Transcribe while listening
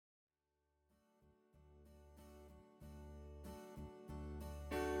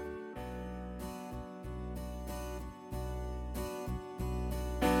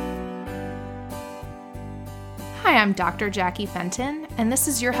Hi, I'm Dr. Jackie Fenton, and this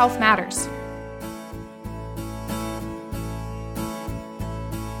is Your Health Matters.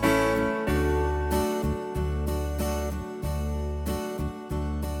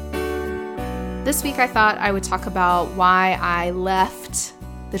 This week I thought I would talk about why I left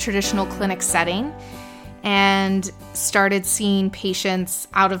the traditional clinic setting and started seeing patients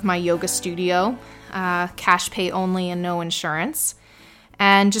out of my yoga studio, cash pay only and no insurance,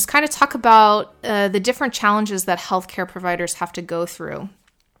 and just kind of talk about the different challenges that healthcare providers have to go through.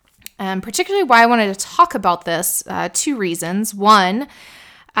 And particularly why I wanted to talk about this, two reasons. One,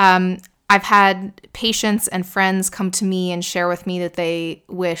 I've had patients and friends come to me and share with me that they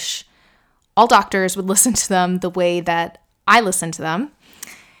wish all doctors would listen to them the way that I listen to them.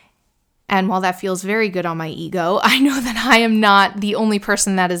 And while that feels very good on my ego, I know that I am not the only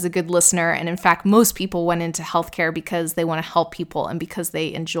person that is a good listener. And in fact, most people went into healthcare because they want to help people and because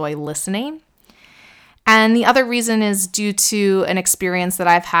they enjoy listening. And the other reason is due to an experience that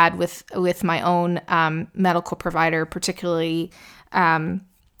I've had with my own medical provider, particularly my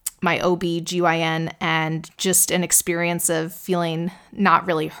OB/GYN, and just an experience of feeling not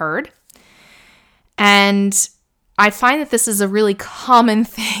really heard. And I find that this is a really common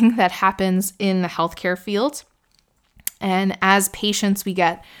thing that happens in the healthcare field. And as patients, we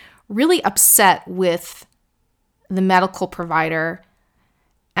get really upset with the medical provider.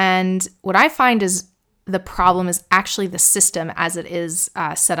 And what I find is the problem is actually the system as it is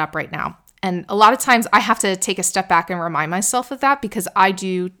set up right now. And a lot of times I have to take a step back and remind myself of that because I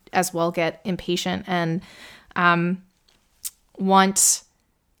do as well get impatient and want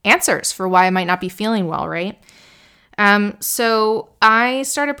answers for why I might not be feeling well, right? So I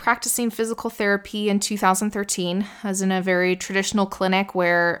started practicing physical therapy in 2013. I was in a very traditional clinic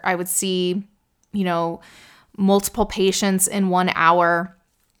where I would see, multiple patients in 1 hour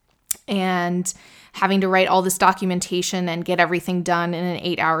and having to write all this documentation and get everything done in an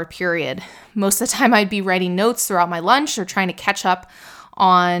 8-hour period. Most of the time I'd be writing notes throughout my lunch or trying to catch up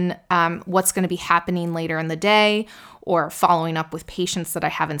on what's going to be happening later in the day, or following up with patients that I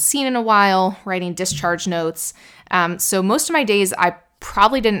haven't seen in a while, writing discharge notes. So most of my days, I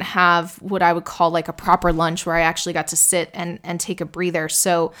probably didn't have what I would call like a proper lunch where I actually got to sit and take a breather.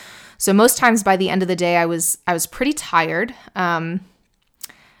 So most times by the end of the day, I was pretty tired. I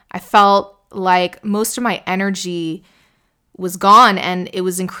felt like most of my energy was gone, and it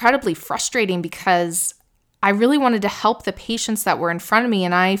was incredibly frustrating because I really wanted to help the patients that were in front of me,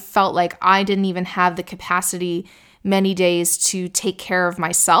 and I felt like I didn't even have the capacity many days to take care of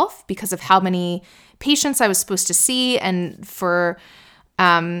myself because of how many patients I was supposed to see, and for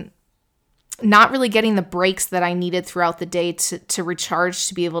not really getting the breaks that I needed throughout the day to recharge,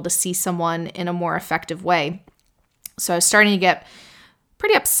 to be able to see someone in a more effective way. So I was starting to get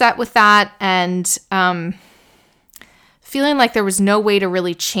pretty upset with that, and feeling like there was no way to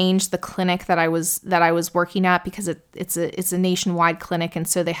really change the clinic that I was working at, because it's a nationwide clinic, and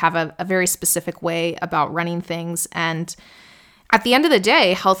so they have a very specific way about running things. And at the end of the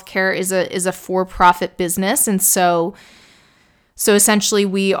day, healthcare is a for-profit business, and so essentially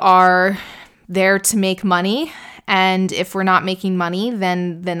we are there to make money. And if we're not making money,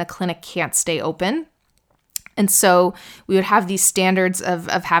 then a clinic can't stay open. And so we would have these standards of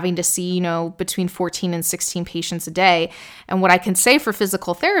having to see, between 14 and 16 patients a day. And what I can say for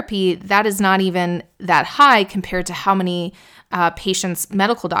physical therapy, that is not even that high compared to how many patients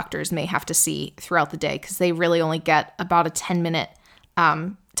medical doctors may have to see throughout the day, because they really only get about a 10-minute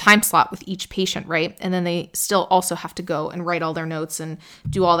time slot with each patient, right? And then they still also have to go and write all their notes and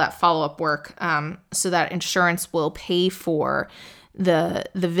do all that follow-up work so that insurance will pay for the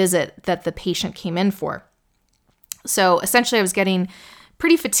visit that the patient came in for. So essentially, I was getting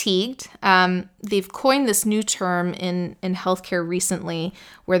pretty fatigued. They've coined this new term in healthcare recently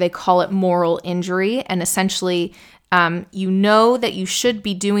where they call it moral injury. And essentially, that you should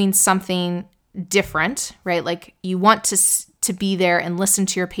be doing something different, right? Like you want to be there and listen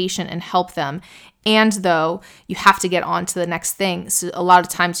to your patient and help them. And though you have to get on to the next thing. So a lot of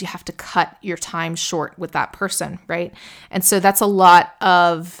times you have to cut your time short with that person, right? And so that's a lot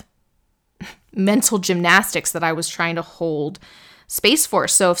of mental gymnastics that I was trying to hold space for.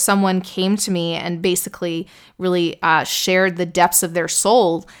 So if someone came to me and basically really shared the depths of their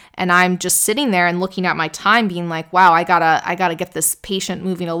soul, and I'm just sitting there and looking at my time being like, wow, I gotta get this patient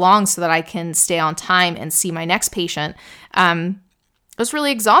moving along so that I can stay on time and see my next patient, it was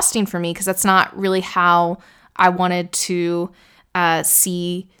really exhausting for me, because that's not really how I wanted to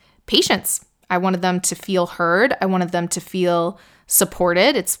see patients. I wanted them to feel heard. I wanted them to feel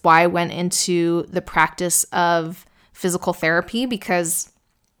supported. It's why I went into the practice of physical therapy, because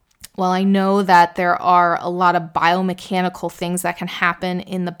while I know that there are a lot of biomechanical things that can happen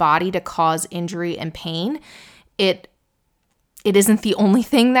in the body to cause injury and pain, it isn't the only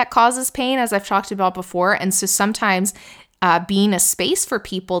thing that causes pain, as I've talked about before. And so sometimes being a space for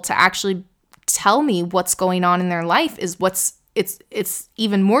people to actually tell me what's going on in their life is it's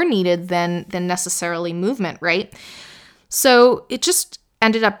even more needed than necessarily movement, right? So it just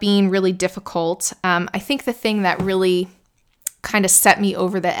ended up being really difficult. I think the thing that really kind of set me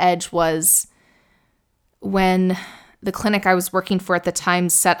over the edge was when the clinic I was working for at the time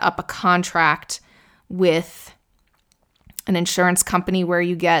set up a contract with an insurance company where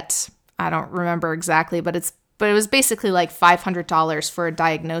you get, I don't remember exactly, but it was basically like $500 for a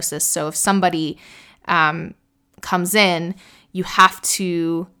diagnosis. So if somebody comes in, you have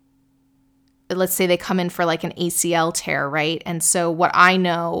to, let's say they come in for like an ACL tear, right? And so what I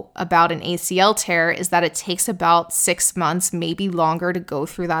know about an ACL tear is that it takes about 6 months, maybe longer, to go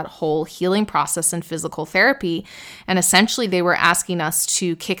through that whole healing process in physical therapy. And essentially they were asking us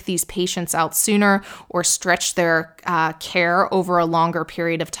to kick these patients out sooner or stretch their care over a longer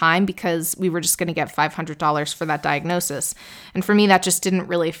period of time because we were just going to get $500 for that diagnosis. And for me, that just didn't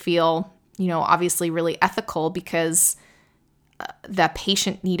really feel, obviously really ethical because that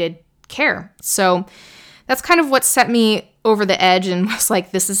patient needed care. So that's kind of what set me over the edge and was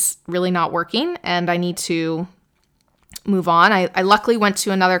like, this is really not working and I need to move on. I luckily went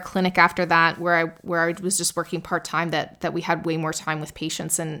to another clinic after that where I was just working part-time that we had way more time with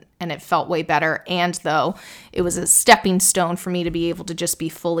patients and it felt way better. And though it was a stepping stone for me to be able to just be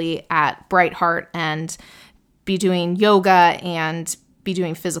fully at Bright Heart and be doing yoga and be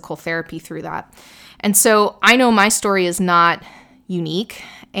doing physical therapy through that. And so I know my story is not unique,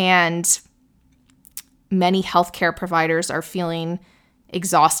 and many healthcare providers are feeling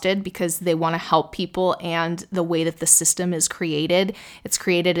exhausted because they want to help people, and the way that the system is created, it's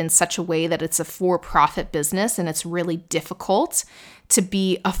created in such a way that it's a for-profit business, and it's really difficult to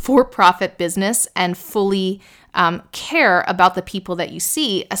be a for-profit business and fully care about the people that you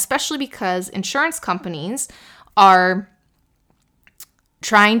see, especially because insurance companies are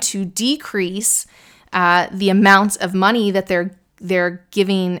trying to decrease the amount of money that they're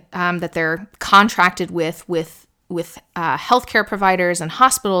giving, that they're contracted with healthcare providers and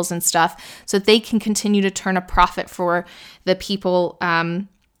hospitals and stuff, so that they can continue to turn a profit for the people, the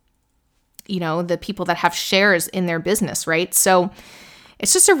people that have shares in their business, right? So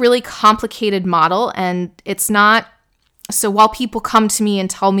it's just a really complicated model, and it's not. So while people come to me and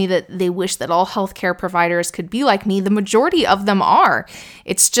tell me that they wish that all healthcare providers could be like me, the majority of them are.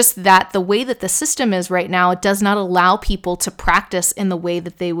 It's just that the way that the system is right now, it does not allow people to practice in the way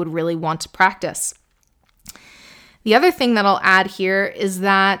that they would really want to practice. The other thing that I'll add here is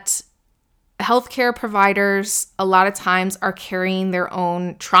that healthcare providers a lot of times are carrying their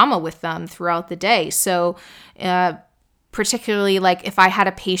own trauma with them throughout the day. So particularly like if I had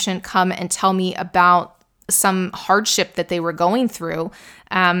a patient come and tell me about some hardship that they were going through,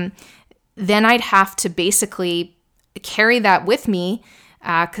 then I'd have to basically carry that with me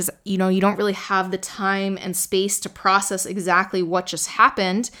because, you don't really have the time and space to process exactly what just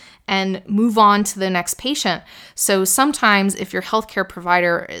happened and move on to the next patient. So sometimes if your healthcare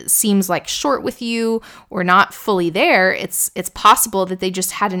provider seems like short with you or not fully there, it's possible that they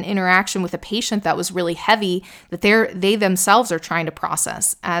just had an interaction with a patient that was really heavy that they themselves are trying to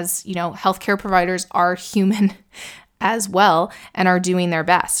process. As healthcare providers are human as well and are doing their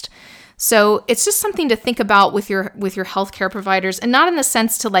best. So it's just something to think about with your healthcare providers, and not in the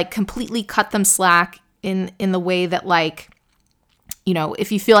sense to like completely cut them slack in the way that like,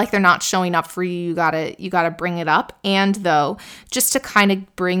 if you feel like they're not showing up for you, you gotta bring it up. And though, just to kind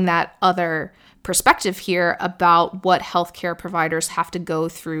of bring that other perspective here about what healthcare providers have to go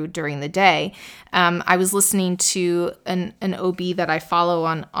through during the day. I was listening to an OB that I follow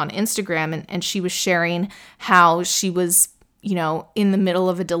on Instagram, and she was sharing how she was in the middle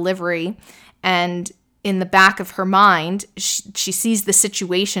of a delivery, and in the back of her mind, she sees the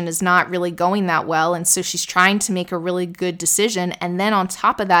situation is not really going that well. And so she's trying to make a really good decision. And then on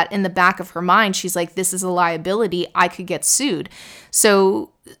top of that, in the back of her mind, she's like, this is a liability. I could get sued.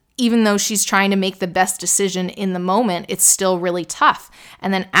 So even though she's trying to make the best decision in the moment, it's still really tough.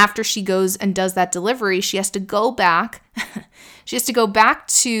 And then after she goes and does that delivery, she has to go back. She has to go back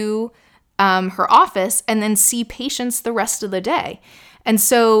to her office and then see patients the rest of the day. And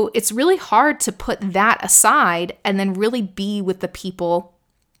so it's really hard to put that aside and then really be with the people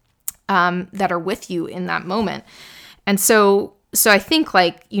that are with you in that moment. And so I think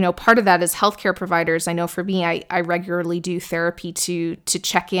part of that is healthcare providers. I know for me, I regularly do therapy to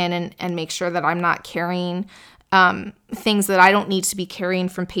check in and make sure that I'm not carrying things that I don't need to be carrying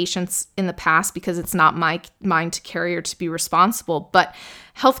from patients in the past because it's not mine to carry or to be responsible. But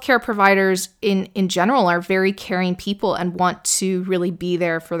healthcare providers in general are very caring people and want to really be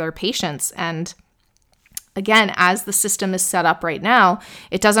there for their patients. And again, as the system is set up right now,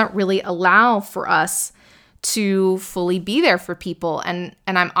 it doesn't really allow for us to fully be there for people. And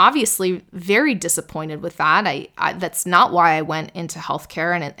I'm obviously very disappointed with that. I that's not why I went into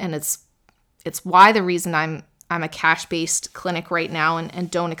healthcare, and it's why the reason I'm a cash-based clinic right now and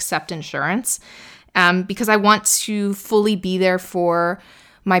don't accept insurance, because I want to fully be there for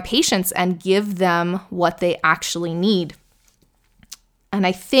my patients and give them what they actually need. And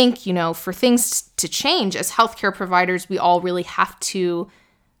I think, for things to change as healthcare providers, we all really have to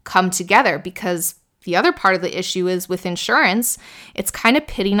come together, because the other part of the issue is with insurance, it's kind of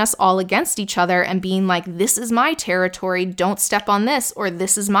pitting us all against each other and being like, this is my territory, don't step on this, or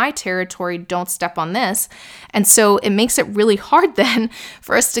this is my territory, don't step on this. And so it makes it really hard then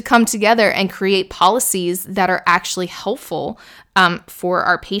for us to come together and create policies that are actually helpful for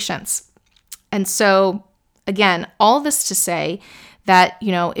our patients. And so again, all this to say that,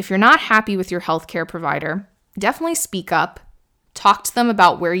 if you're not happy with your healthcare provider, definitely speak up, talk to them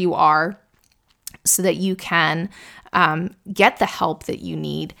about where you are, so that you can get the help that you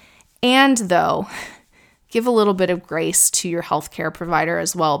need. And though, give a little bit of grace to your healthcare provider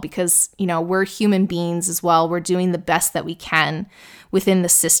as well, because, we're human beings as well. We're doing the best that we can within the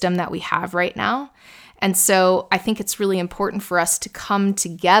system that we have right now. And so I think it's really important for us to come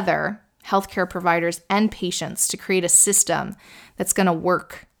together, healthcare providers and patients, to create a system that's going to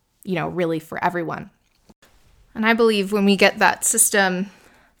work, really for everyone. And I believe when we get that system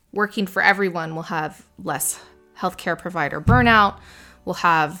working for everyone, we'll have less healthcare provider burnout, we'll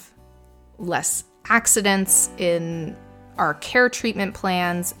have less accidents in our care treatment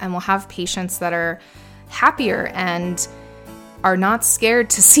plans, and we'll have patients that are happier and are not scared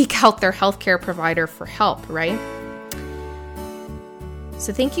to seek out their healthcare provider for help, right?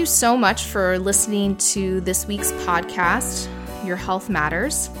 So thank you so much for listening to this week's podcast, Your Health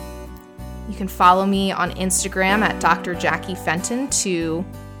Matters. You can follow me on Instagram at Dr. Jackie Fenton to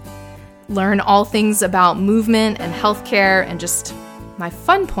learn all things about movement and healthcare and just my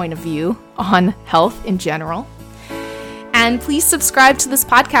fun point of view on health in general. And please subscribe to this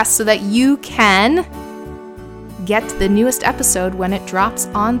podcast so that you can get the newest episode when it drops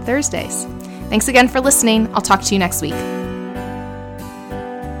on Thursdays. Thanks again for listening. I'll talk to you next week.